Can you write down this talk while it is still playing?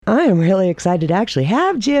I am really excited to actually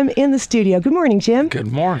have Jim in the studio. Good morning, Jim.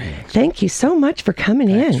 Good morning. Thank you so much for coming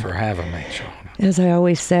in. Thanks for having me, Shauna. As I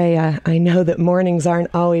always say, I know that mornings aren't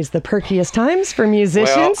always the perkiest times for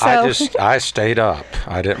musicians. Well, I stayed up.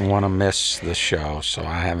 I didn't want to miss the show, so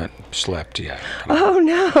I haven't slept yet. Oh,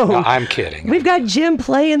 no. I'm kidding. We've got Jim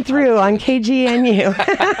playing through on KGNU.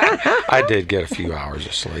 I did get a few hours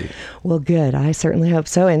of sleep. Well, good. I certainly hope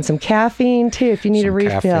so. And some caffeine, too, if you need a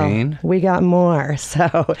refill. Caffeine. We got more.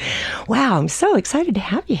 So, wow, I'm so excited to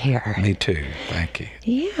have you here. Me too. Thank you.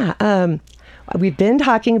 Yeah. We've been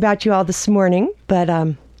talking about you all this morning, but...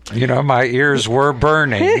 my ears were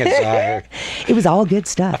burning. It was all good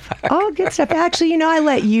stuff. All good stuff. Actually, I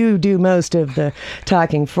let you do most of the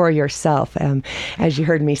talking for yourself. As you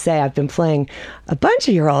heard me say, I've been playing a bunch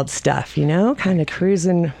of your old stuff, kind of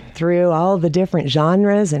cruising through all the different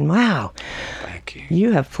genres. And wow, thank you.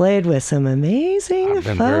 You have played with some amazing folks.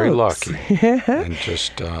 I've been very lucky and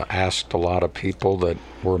just asked a lot of people that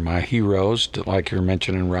were my heroes, like you're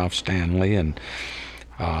mentioning Ralph Stanley, and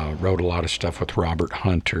wrote a lot of stuff with Robert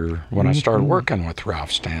Hunter when I started working with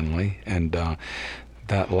Ralph Stanley. And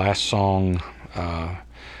that last song,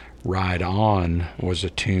 Ride On, was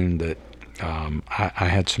a tune that I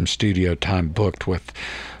had some studio time booked with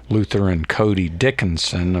Luther and Cody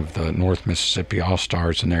Dickinson of the North Mississippi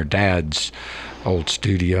All-Stars and their dad's old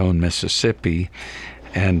studio in Mississippi.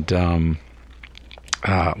 And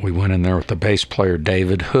we went in there with the bass player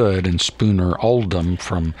David Hood and Spooner Oldham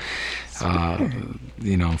from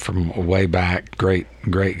way back, great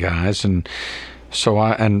guys, and so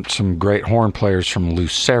and some great horn players from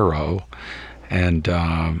Lucero, and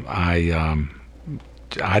I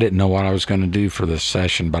didn't know what I was going to do for this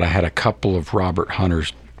session, but I had a couple of Robert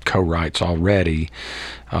Hunter's co-writes already,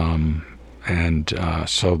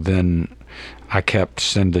 so then I kept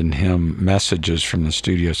sending him messages from the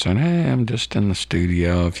studio saying, hey, I'm just in the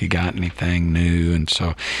studio if you got anything new. And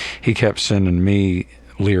so he kept sending me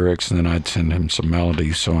lyrics, and then I'd send him some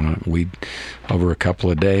melodies. So over a couple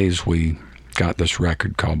of days, we got this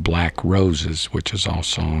record called Black Roses, which is all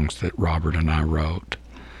songs that Robert and I wrote.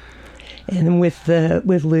 And with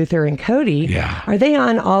Luther and Cody, yeah. Are they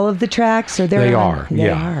on all of the tracks? Or They are.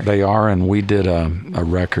 They are. And we did a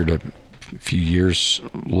record a few years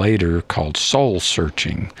later called Soul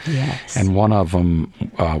Searching. Yes. And one of them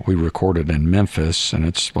we recorded in Memphis, and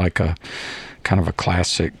it's like a kind of a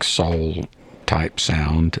classic soul type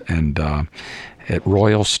sound, and at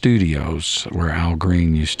Royal Studios where Al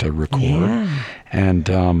Green used to record. Yeah. And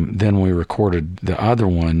then we recorded the other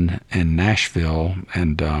one in Nashville,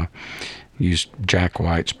 and used Jack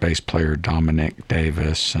White's bass player Dominic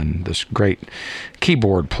Davis and this great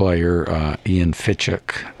keyboard player Ian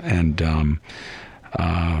Fitchuk, and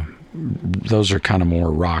those are kind of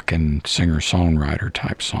more rock and singer-songwriter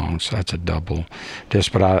type songs. So that's a double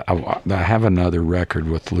disc. But I have another record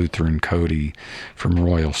with Luther and Cody from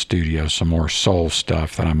Royal Studios, some more soul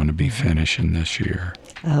stuff that I'm going to be finishing this year.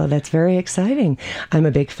 Oh, that's very exciting. I'm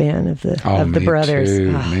a big fan of the brothers.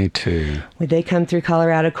 Me too. They come through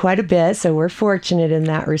Colorado quite a bit, so we're fortunate in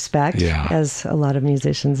that respect, as a lot of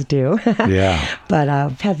musicians do. Yeah. But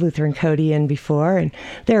I've had Luther and Cody in before, and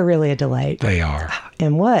they're really a delight. They are.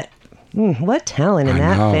 And what talent in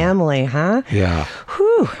that family, huh? Yeah.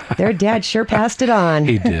 Whew. Their dad sure passed it on.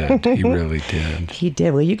 He did. He really did. He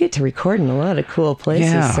did. Well, you get to record in a lot of cool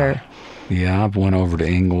places, sir. Yeah, I went over to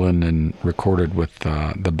England and recorded with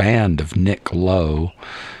the band of Nick Lowe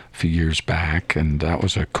a few years back, and that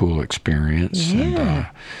was a cool experience. Yeah.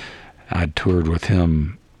 And I'd toured with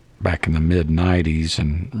him back in the mid-'90s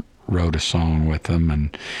and wrote a song with him,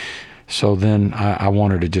 and so then I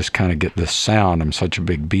wanted to just kind of get this sound. I'm such a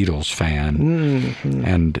big Beatles fan,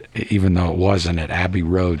 and even though it wasn't at Abbey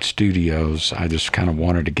Road Studios, I just kind of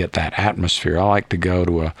wanted to get that atmosphere. I like to go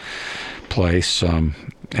to a place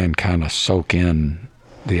and kind of soak in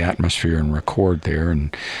the atmosphere and record there.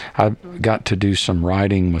 And I got to do some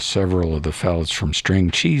writing with several of the fellas from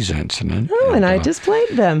String Cheese Incident. Oh, and I just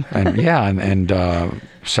played them. and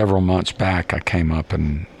several months back, I came up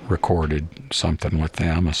and recorded something with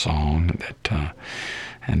them, a song that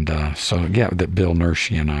that Bill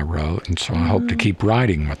Nershi and I wrote, and so I hope to keep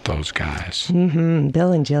writing with those guys. Mm-hmm.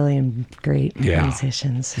 Bill and Jillian, great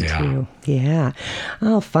musicians too. Yeah.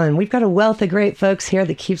 Oh, fun. We've got a wealth of great folks here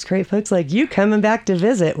that keeps great folks like you coming back to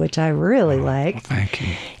visit, which I really like. Well, thank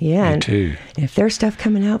you. Yeah. Me too. If there's stuff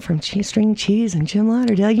coming out from String Cheese and Jim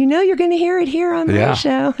Lauderdale, you're going to hear it here on my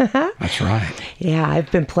show. That's right. Yeah,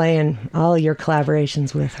 I've been playing all your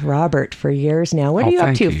collaborations with Robert for years now. What are you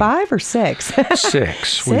up to, 5 or 6?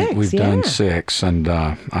 6. We've done 6, and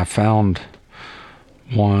I found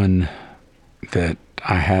one that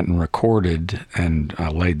I hadn't recorded, and I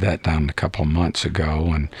laid that down a couple of months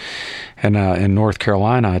ago. And in North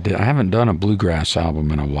Carolina, I haven't done a bluegrass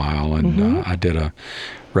album in a while, and I did a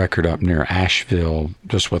record up near Asheville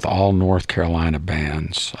just with all North Carolina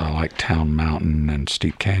bands like Town Mountain and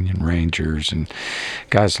Steep Canyon Rangers and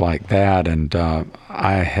guys like that. And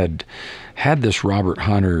I had this Robert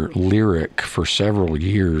Hunter lyric for several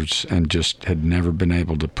years and just had never been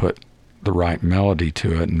able to put the right melody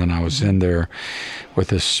to it. And then I was in there with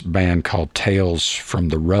this band called Tales from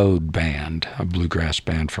the Road Band, a bluegrass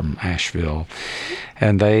band from Asheville.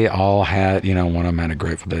 And they all had, one of them had a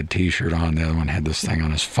Grateful Dead t-shirt on, the other one had this thing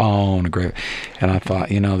on his phone, and I thought,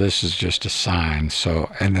 this is just a sign.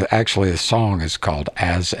 So, and actually the song is called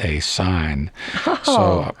As a Sign. Oh.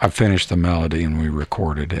 So I finished the melody and we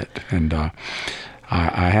recorded it. And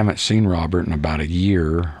I haven't seen Robert in about a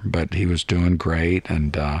year, but he was doing great,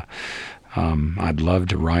 and I'd love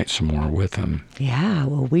to write some more with him. Yeah,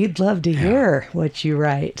 well, we'd love to hear what you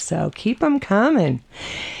write, so keep them coming.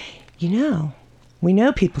 We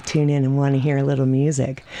know people tune in and want to hear a little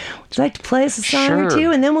music. Would you like to play us a song or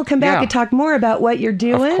two, and then we'll come back and talk more about what you're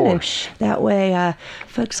doing? Of course. And that way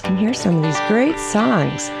folks can hear some of these great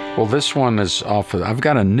songs. Well, this one is I've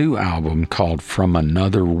got a new album called From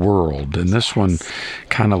Another World, and this one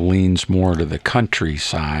kind of leans more to the country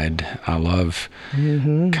side. I love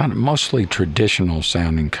kind of mostly traditional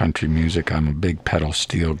sounding country music. I'm a big pedal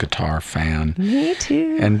steel guitar fan. Me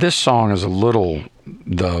too. And this song is a little,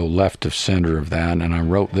 though, left of center of that, and I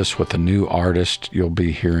wrote this with a new artist you'll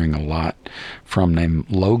be hearing a lot from named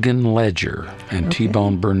Logan Ledger, and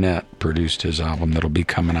T-Bone Burnett produced his album that'll be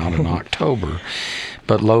coming out in October.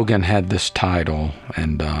 But Logan had this title,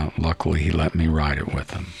 and luckily he let me write it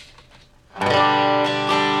with him.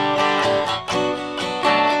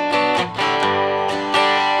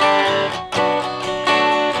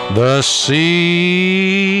 The secrets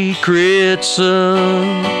of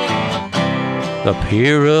the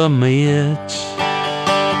pyramids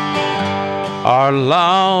are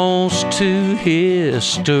lost to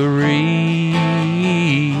history,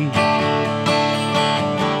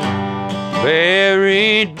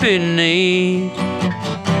 buried beneath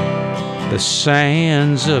the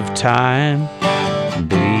sands of time,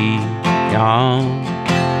 beyond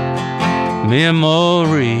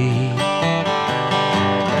memory.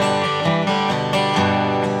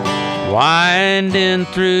 Winding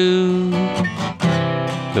through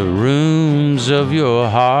the rooms of your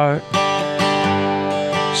heart,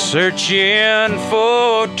 searching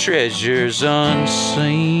for treasures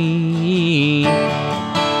unseen,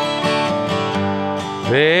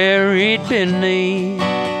 buried beneath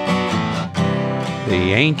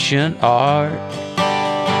the ancient art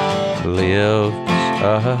lives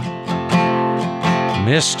a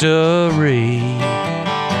mystery.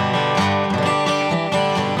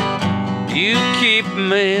 You keep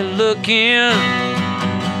me looking,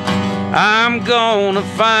 I'm gonna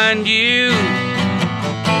find you.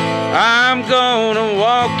 I'm gonna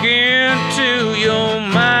walk into your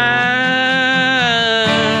mind,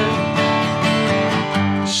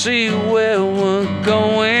 see where we're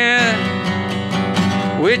going,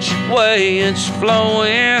 which way it's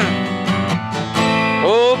flowing.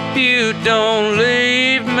 Hope you don't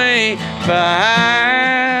leave me behind.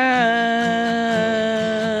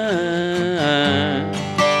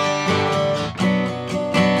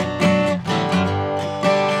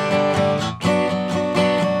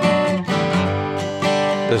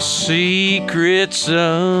 The secrets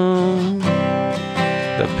of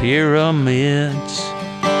the pyramids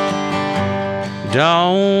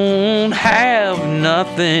don't have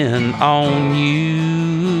nothing on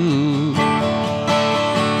you.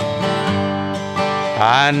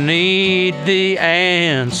 I need the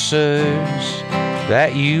answers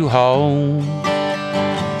that you hold.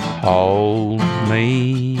 Hold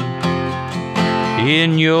me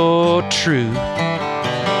in your truth.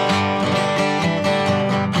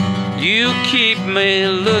 You keep me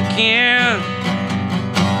looking,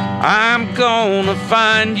 I'm gonna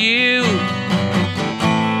find you.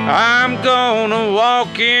 I'm gonna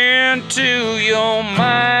walk into your mind,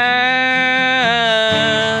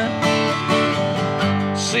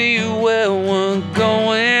 see where we're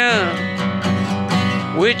going,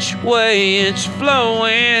 which way it's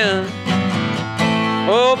flowing.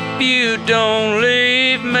 Hope you don't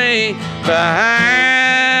leave me behind.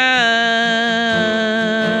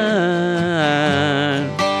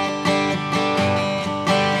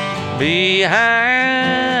 Behind,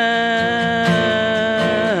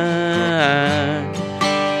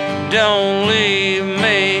 don't leave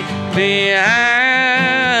me behind,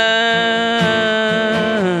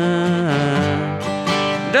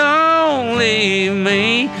 don't leave me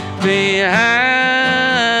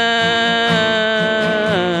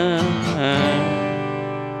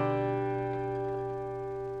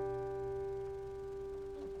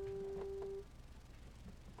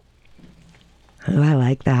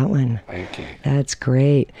That's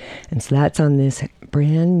great. And so that's on this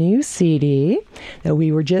brand new CD that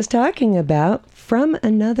we were just talking about, From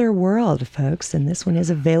Another World, folks. And this one is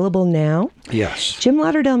available now. Yes.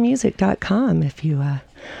 JimLauderdaleMusic.com if you want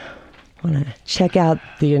to check out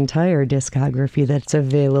the entire discography that's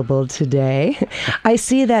available today. I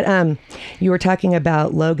see that you were talking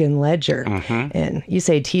about Logan Ledger, and you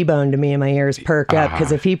say T-Bone to me and my ears perk up,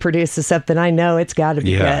 because if he produces something, I know it's got to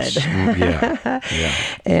be good. Yeah.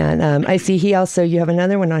 And I see you have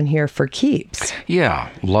another one on here for keeps.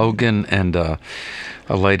 Yeah, Logan and a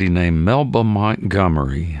lady named Melba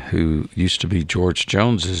Montgomery, who used to be George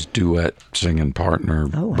Jones's duet singing partner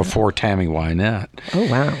before Tammy Wynette. Oh,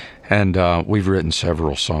 wow. And we've written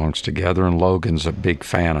several songs together, and Logan's a big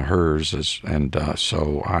fan of hers,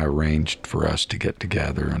 so I arranged for us to get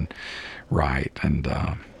together and write. And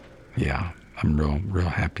I'm real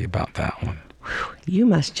happy about that one. You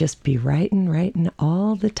must just be writing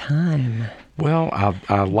all the time. Well,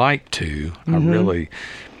 I like to. I really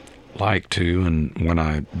like to, and when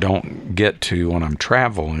I don't get to, when I'm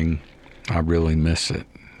traveling, I really miss it.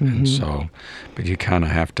 And so, but you kind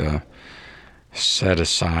of have to set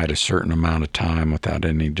aside a certain amount of time without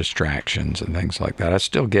any distractions and things like that. I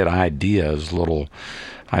still get little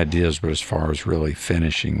ideas, but as far as really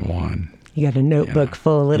finishing one. You got a notebook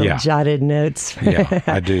full of little jotted notes. Yeah,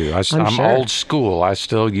 I do. I'm old school. I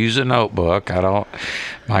still use a notebook.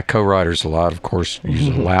 My co-writers a lot, of course, use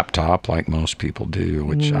a laptop like most people do,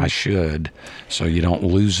 which I should, so you don't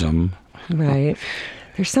lose them. Right.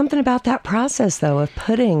 There's something about that process, though, of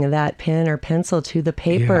putting that pen or pencil to the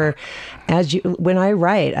paper. When I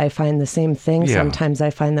write, I find the same thing. Yeah. Sometimes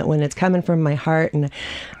I find that when it's coming from my heart, and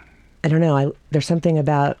I don't know, there's something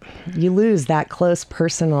about, you lose that close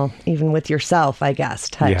personal, even with yourself, I guess,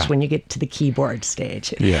 touch when you get to the keyboard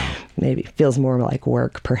stage. Yeah. Maybe it feels more like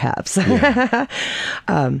work, perhaps. Yeah.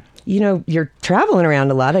 You're traveling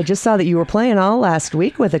around a lot. I just saw that you were playing all last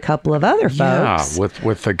week with a couple of other folks. Yeah,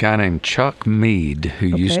 with a guy named Chuck Mead, who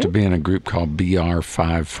used to be in a group called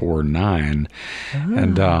BR549.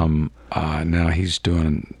 And now he's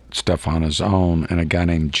doing stuff on his own, and a guy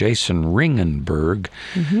named Jason Ringenberg,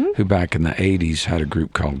 who back in the 80s had a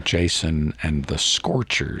group called Jason and the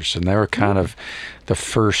Scorchers, and they were kind of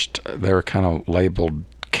labeled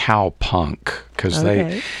cow punk, because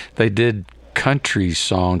they did country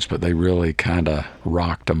songs, but they really kind of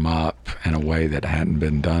rocked them up in a way that hadn't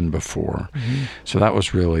been done before. So that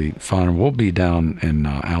was really fun. We'll be down in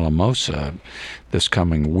Alamosa this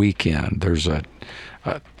coming weekend. There's a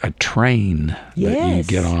train that you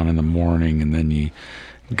get on in the morning, and then you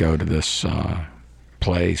go to this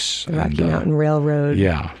place. Rocky Mountain Railroad.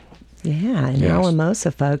 Yeah. Yeah, in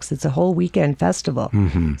Alamosa, folks. It's a whole weekend festival,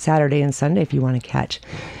 Saturday and Sunday if you want to catch.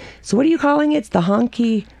 So what are you calling it? It's the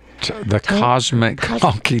honky... The Cosmic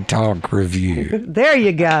Honky Tonk Review. There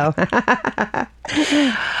you go.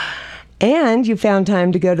 And you found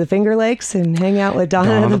time to go to the Finger Lakes and hang out with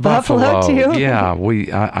Donna the Buffalo, too? Yeah,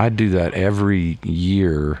 I do that every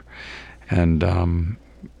year. And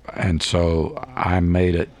so I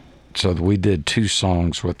made it so that we did 2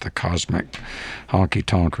 songs with the Cosmic Honky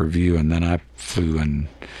Tonk Review, and then I flew in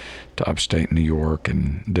to upstate New York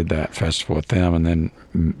and did that festival with them, and then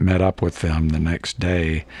met up with them the next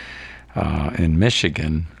day in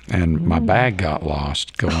Michigan, and my bag got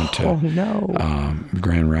lost going to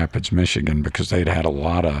Grand Rapids, Michigan, because they'd had a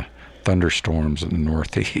lot of thunderstorms in the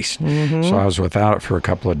Northeast. So I was without it for a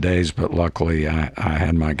couple of days, but luckily I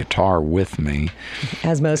had my guitar with me.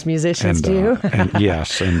 As most musicians do. And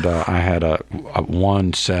yes, and I had a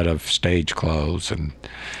one set of stage clothes, and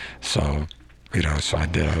so... so I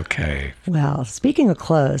did okay. Well, speaking of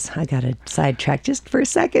clothes, I got to sidetrack just for a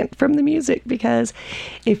second from the music, because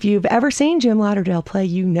if you've ever seen Jim Lauderdale play,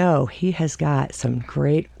 you know he has got some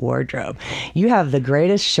great wardrobe. You have the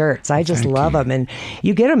greatest shirts. I just love them. And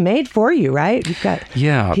you get them made for you, right? You've got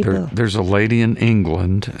there's a lady in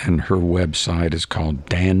England, and her website is called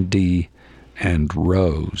Dandy and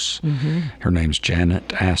Rose. Her name's Janet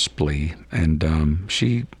Aspley, and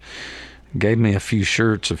she... gave me a few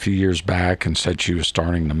shirts a few years back and said she was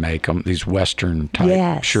starting to make them, these Western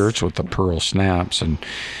type shirts with the pearl snaps. And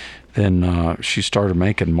then she started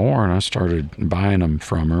making more, and I started buying them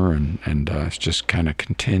from her, and it's just kind of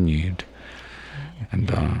continued.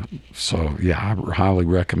 And so, I highly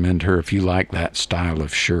recommend her. If you like that style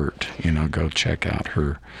of shirt, go check out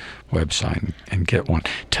her website and get one.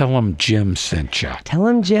 Tell them Jim sent you. Tell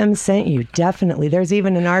them Jim sent you, definitely. There's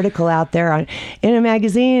even an article out there in a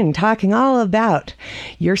magazine talking all about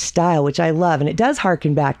your style, which I love. And it does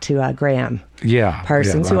harken back to Graham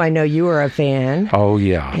Parsons, who I know you were a fan. Oh,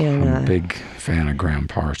 yeah. And, I'm a big fan of Graham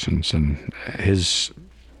Parsons. And his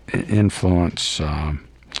influence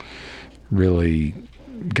really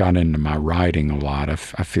got into my writing a lot. I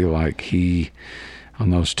feel like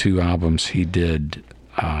on those 2 albums he did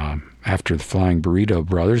after the Flying Burrito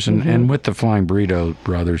Brothers, and with the Flying Burrito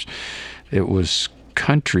Brothers, it was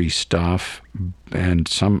country stuff, and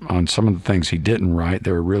on some of the things he didn't write,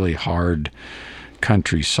 they were really hard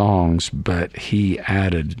country songs, but he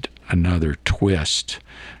added another twist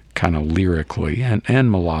kind of lyrically and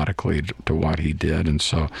melodically to what he did. And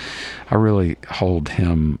so I really hold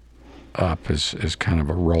him up as kind of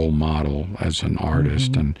a role model as an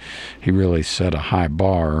artist, and he really set a high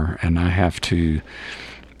bar, and I have to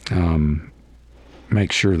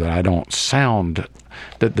make sure that I don't sound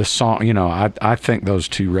that the song, I think those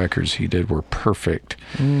 2 records he did were perfect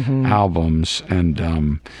albums,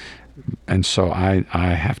 and so I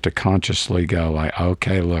have to consciously go like,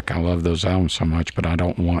 okay, look, I love those albums so much, but I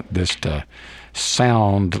don't want this to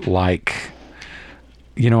sound like,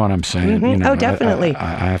 you know what I'm saying? Oh, definitely.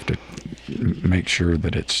 I have to make sure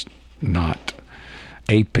that it's not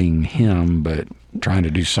aping him, but trying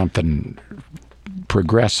to do something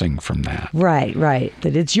progressing from that. Right.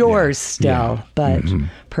 That it's yours still, but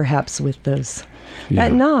perhaps with those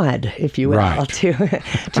that nod, if you will,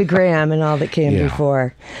 to Graham and all that came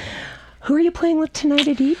before. Who are you playing with tonight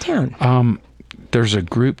at E-Town? There's a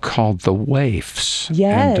group called the Waifs.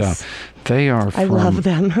 Yes. And they are from... I love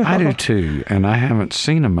them. I do too, and I haven't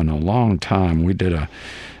seen them in a long time. We did a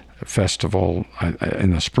festival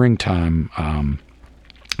in the springtime. I'm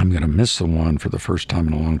going to miss the one for the first time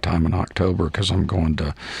in a long time in October because I'm going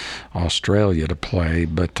to Australia to play.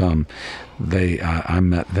 But I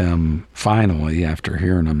met them finally after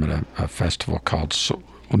hearing them at a festival called...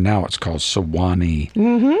 now it's called Sewanee.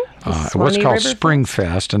 It was called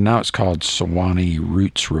Springfest, and now it's called Sewanee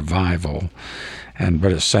Roots Revival.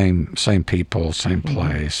 But it's same people, same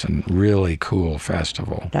place, and really cool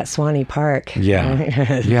festival. That Sewanee Park. Yeah.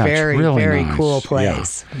 Very, it's really very nice. cool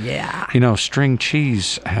place. Yeah. String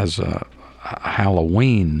Cheese has a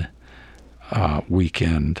Halloween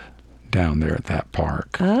weekend down there at that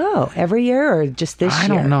park. Oh, every year or just this year? I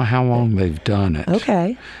don't know how long they've done it.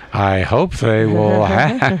 Okay. I hope they will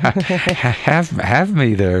have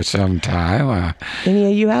me there sometime. Any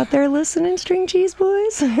of you out there listening, String Cheese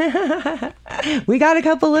Boys? We got a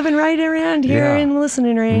couple living right around here in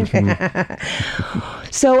listening range.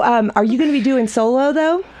 So are you going to be doing solo,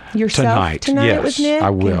 though? Yourself tonight yes, with Nick I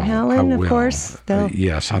will. And Helen, I will. Of course.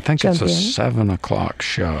 Yes, I think it's a 7:00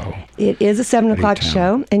 show. It is a 7:00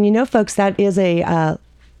 show. And folks, that is a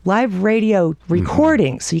live radio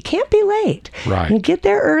recording, so you can't be late. Right. You get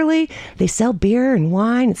there early. They sell beer and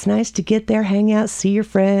wine. It's nice to get there, hang out, see your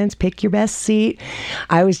friends, pick your best seat.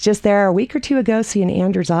 I was just there a week or 2 ago seeing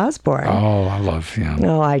Anders Osborne. Oh, I love him.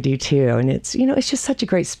 Oh, I do too. And it's, it's just such a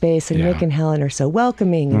great space. And Nick and Helen are so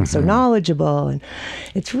welcoming and so knowledgeable. And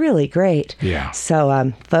it's really great. Yeah.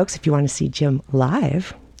 So, folks, if you want to see Jim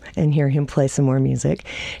live and hear him play some more music,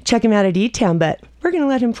 check him out at E-Town. But we're going to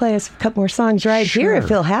let him play us a couple more songs here if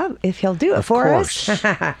he'll do it for us.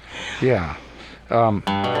 Yeah. Well,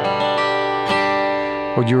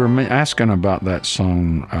 you were asking about that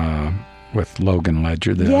song with Logan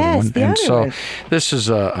Ledger, the other one. The other one. This is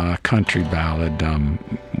a country ballad.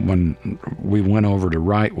 When we went over to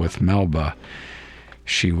write with Melba,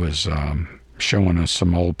 she was showing us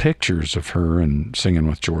some old pictures of her and singing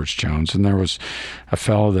with George Jones. And there was a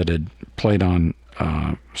fellow that had played on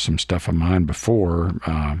some stuff of mine before,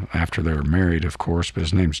 after they were married, of course, but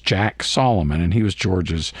his name's Jack Solomon, and he was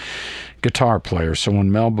George's guitar player. So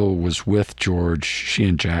when Melba was with George, she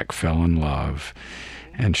and Jack fell in love.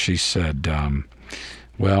 And she said,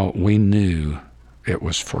 well, we knew it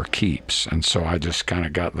was for keeps. And so I just kind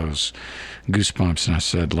of got those goosebumps, and I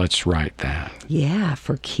said, let's write that. Yeah,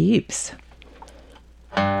 for keeps.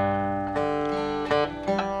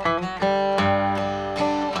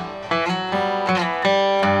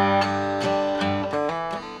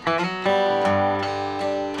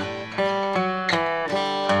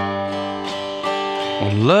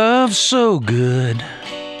 Love's so good,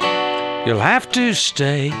 you'll have to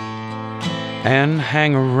stay and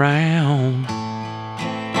hang around.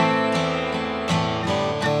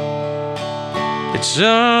 It's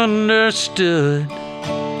understood,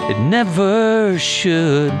 it never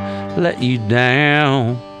should let you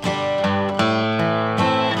down.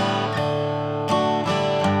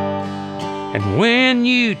 And when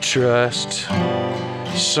you trust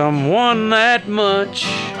someone that much,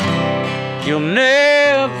 you'll never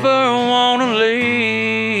want to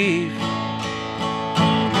leave.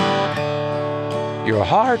 Your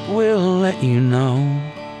heart will let you know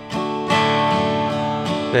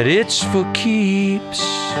that it's for keeps.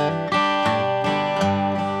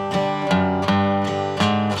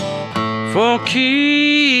 for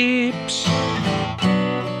keeps.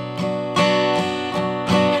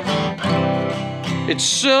 It's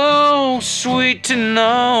so sweet to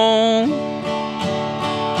know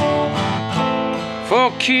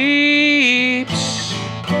for keeps,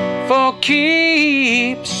 for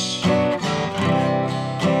keeps.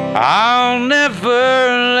 I'll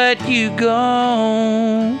never let you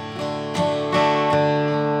go.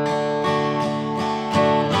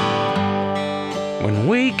 When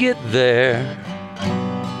we get there,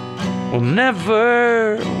 we'll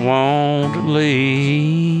never want to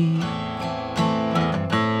leave.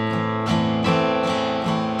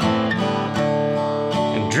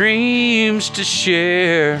 And dreams to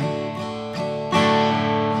share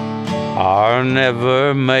are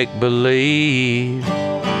never make-believe.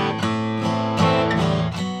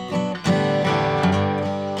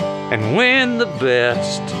 And when the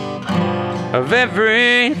best of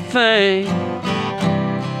everything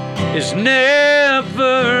is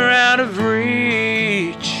never out of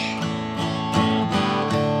reach,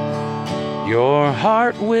 your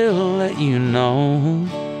heart will let you know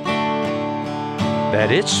that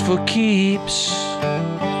it's for keeps.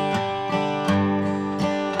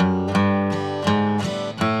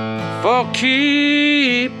 For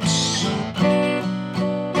keeps.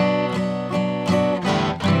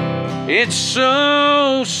 It's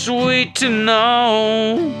so sweet to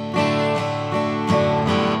know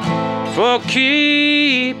for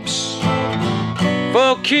keeps,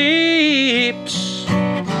 for keeps.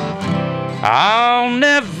 I'll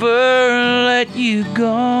never let you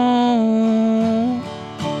go.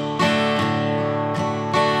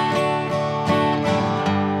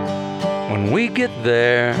 When we get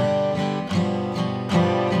there,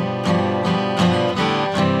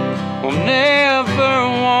 we'll never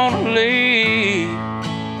want to leave.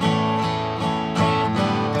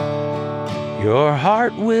 Your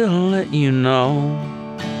heart will let you know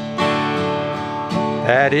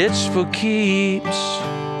that it's for keeps.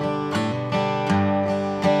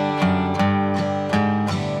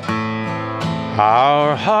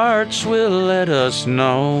 Our hearts will let us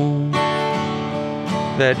know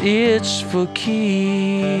that it's for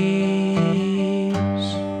keeps.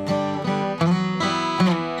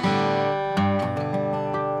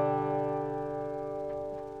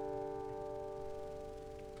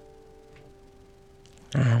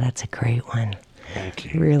 That's a great one. Thank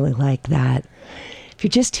you. Really like that. If you're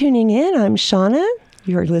just tuning in, I'm Shauna.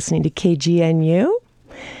 You're listening to KGNU.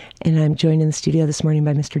 And I'm joined in the studio this morning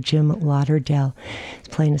by Mr. Jim Lauderdale. He's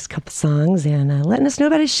playing us a couple songs and letting us know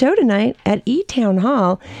about his show tonight at E-Town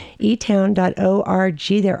Hall,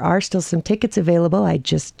 etown.org. There are still some tickets available. I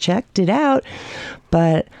just checked it out,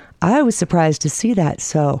 but I was surprised to see that.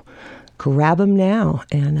 So grab them now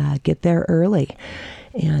and get there early.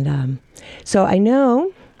 And so I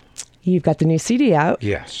know you've got the new CD out.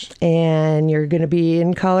 Yes. And you're going to be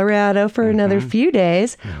in Colorado for another few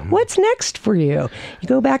days. What's next for you? You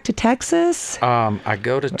go back to Texas? I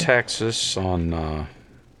go to Texas on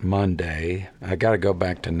Monday. I got to go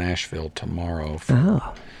back to Nashville tomorrow for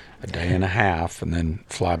a day and a half, and then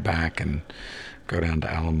fly back and go down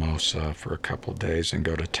to Alamosa for a couple of days and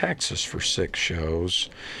go to Texas for 6 shows,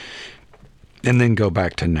 and then go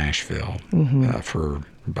back to Nashville for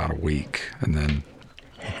about a week, and then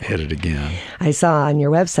hit it again. I saw on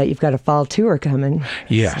your website you've got a fall tour coming.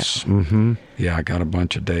 Yes. So. Yeah, I got a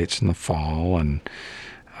bunch of dates in the fall, and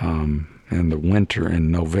in the winter,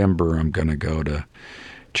 in November, I'm going to go to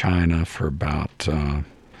China for about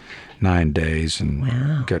 9 days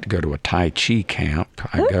and go to a Tai Chi camp.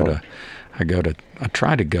 I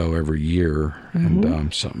try to go every year,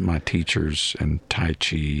 and my teachers in Tai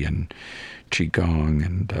Chi and Qigong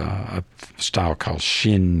and a style called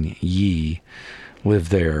Xin Yi live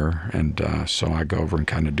there, and so I go over and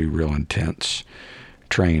kind of do real intense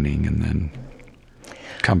training and then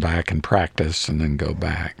come back and practice and then go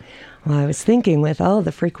back. Well, I was thinking with all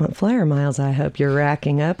the frequent flyer miles I hope you're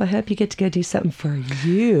racking up, I hope you get to go do something for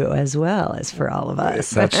you as well as for all of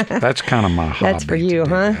us. That's kind of my hobby. That's for you,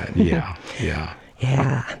 huh? Yeah.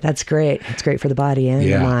 Yeah, that's great. It's great for the body and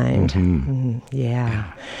the mind.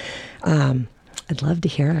 Yeah. I'd love to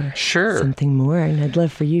hear something more, and I'd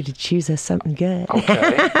love for you to choose us something good.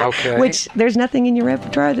 Okay. Which there's nothing in your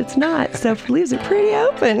repertoire that's not, so it leaves it pretty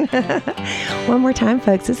open. One more time,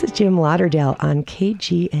 folks, this is Jim Lauderdale on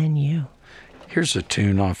KGNU. Here's a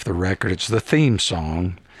tune off the record. It's the theme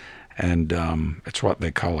song, and it's what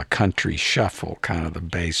they call a country shuffle, kind of the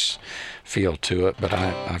bass feel to it, but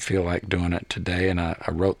I feel like doing it today, and I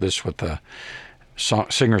wrote this with a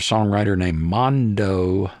singer-songwriter named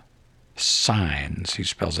Mondo Signs. He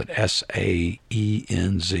spells it S-A-E-N-Z.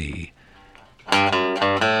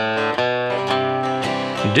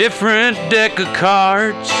 different deck of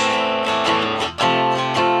cards,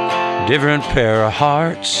 different pair of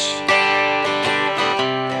hearts.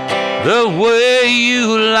 The way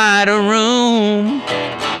you light a room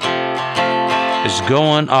is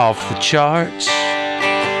going off the charts.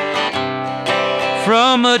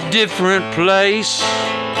 From a different place,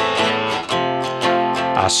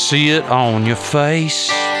 I see it on your face.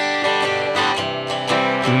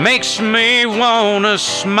 Makes me wanna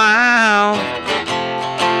smile.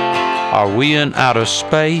 Are we in outer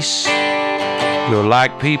space? You're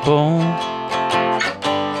like people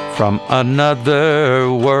from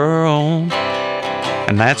another world,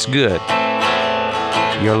 and that's good.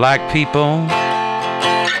 You're like people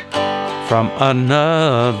from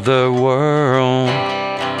another world.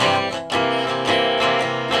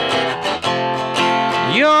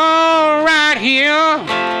 You're right here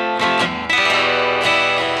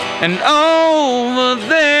and over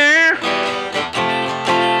there.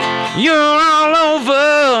 You're all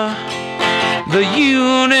over. The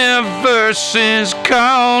universe is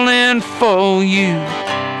calling for you.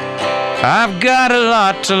 I've got a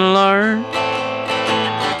lot to learn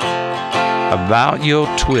about your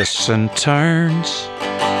twists and turns.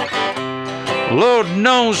 Lord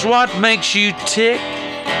knows what makes you tick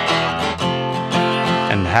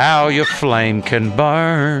and how your flame can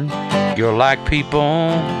burn. You're like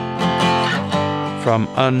people from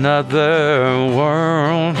another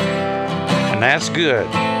world, and that's good.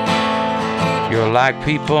 You're like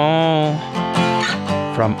people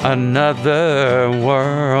from another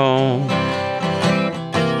world.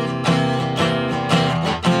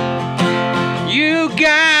 You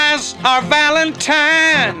guys are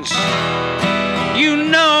Valentines. You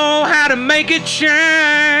know how to make it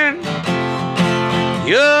shine.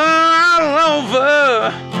 You're all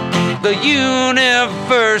over. The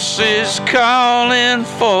universe is calling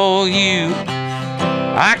for you.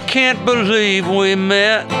 I can't believe we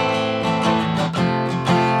met,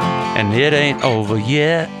 and it ain't over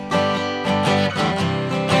yet.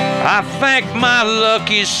 I thank my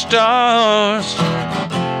lucky stars.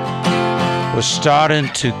 We're starting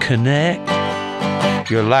to connect.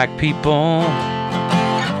 You're like people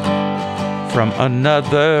from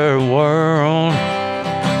another world,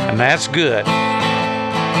 and that's good.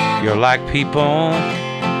 You're like people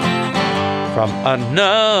from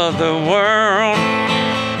another world,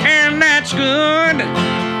 and that's good.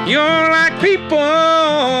 You're like people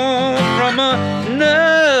from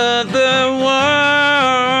another world.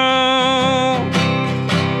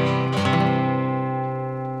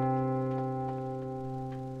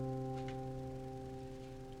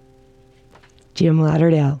 Jim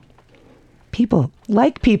Lauderdale. People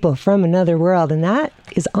like people from another world, and that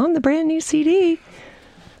is on the brand new CD,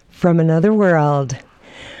 From Another World.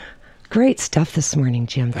 Great stuff this morning,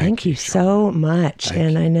 Jim. Thank you so much.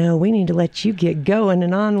 And I know we need to let you get going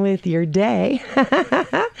and on with your day.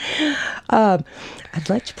 I'd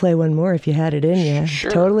let you play one more if you had it in you.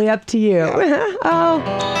 Sure. Totally up to you. Yeah.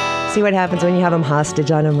 Oh, see what happens when you have them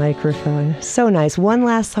hostage on a microphone. So nice. One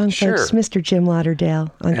last song, Sure. folks. Mr. Jim Lauderdale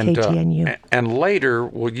on KGNU. And later,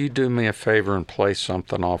 will you do me a favor and play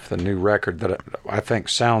something off the new record that I think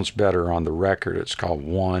sounds better on the record? It's called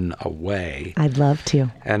One Away. I'd love to.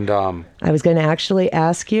 And I was going to actually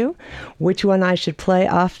ask you which one I should play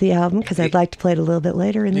off the album, because I'd like to play it a little bit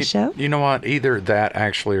later in the show. You know what? Either that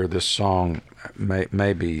actually or this song,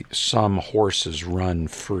 maybe Some Horses Run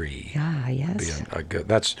Free. Ah, yes. A good,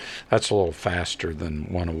 that's a little faster than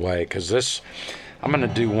One Away, because this, I'm going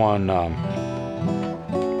to do one.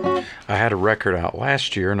 I had a record out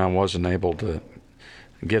last year and I wasn't able to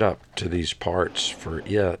get up to these parts for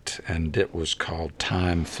it, and it was called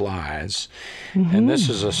Time Flies. Mm-hmm. And this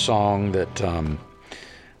is a song that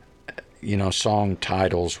song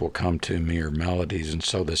titles will come to me, or melodies, and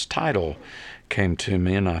so this title came to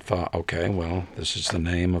me, and I thought, okay, well, this is the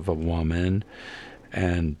name of a woman,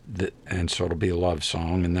 and so it'll be a love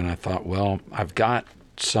song. And then I thought, well, I've got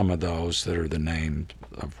some of those that are the names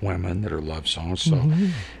of women that are love songs, so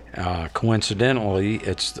coincidentally,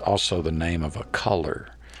 it's also the name of a color.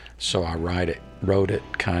 So I wrote it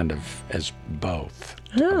kind of as both,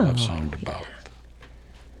 a love song to both.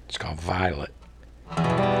 It's called Violet.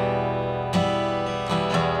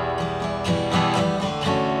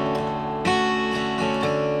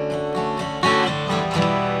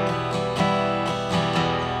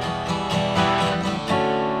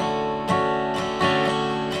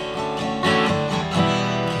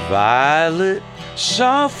 Violet,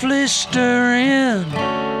 softly stirring,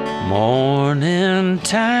 morning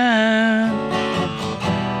time,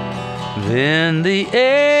 then the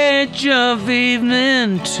edge of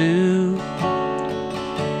evening too.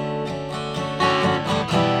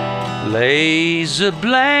 lays a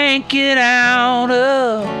blanket out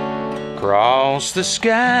across the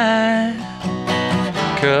sky,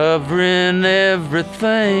 covering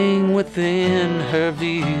everything within her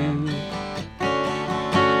view.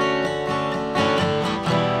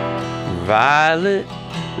 Violet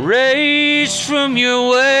rays from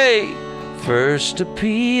your way first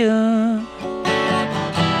appear,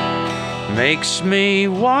 makes me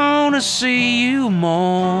wanna see you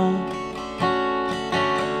more.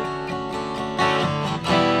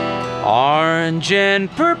 Orange and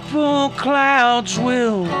purple clouds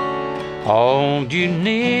will hold you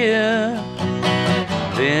near,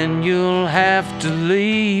 then you'll have to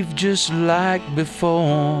leave just like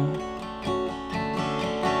before.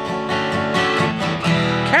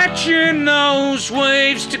 Catching those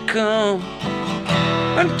waves to come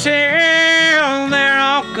until they're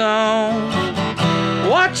all gone.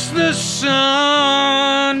 What's the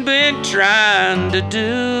sun been trying to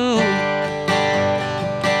do?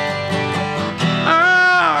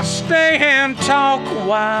 Stay and talk a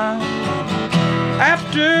while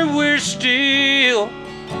after we're still,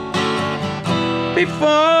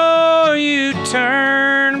 before you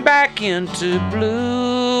turn back into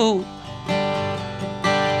blue.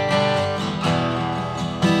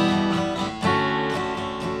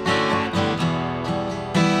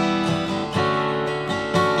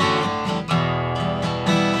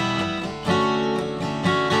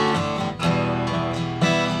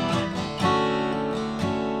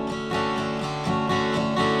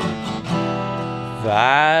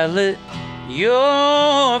 Violet,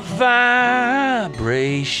 your vibration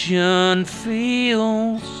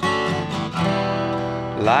feels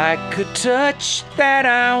like a touch that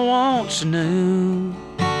I once knew.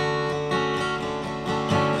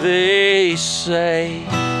 They say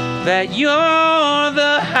that you're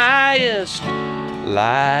the highest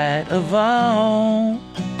light of all,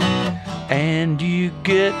 and you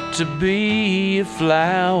get to be a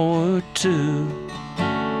flower too.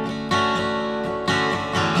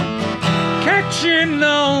 Catching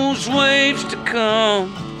those waves to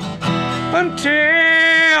come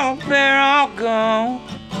until they're all gone.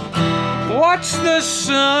 What's the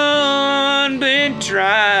sun been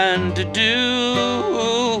trying to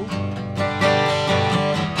do?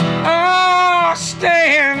 Oh,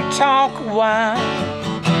 stay and talk a while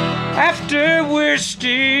after we're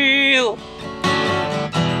still,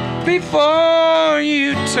 before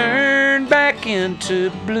you turn back into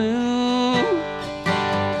blue.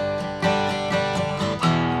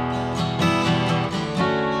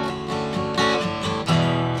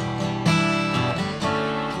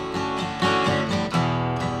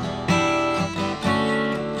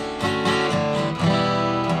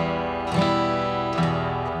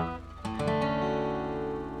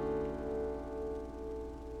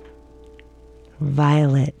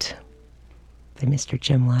 Violet by Mr.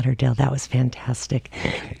 Jim Lauderdale. That was fantastic.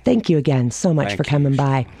 Thank you again so much for coming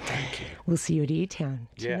by. Thank you. We'll see you at E-Town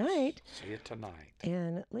tonight. Yes, see you tonight.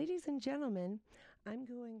 And ladies and gentlemen, I'm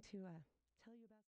going to...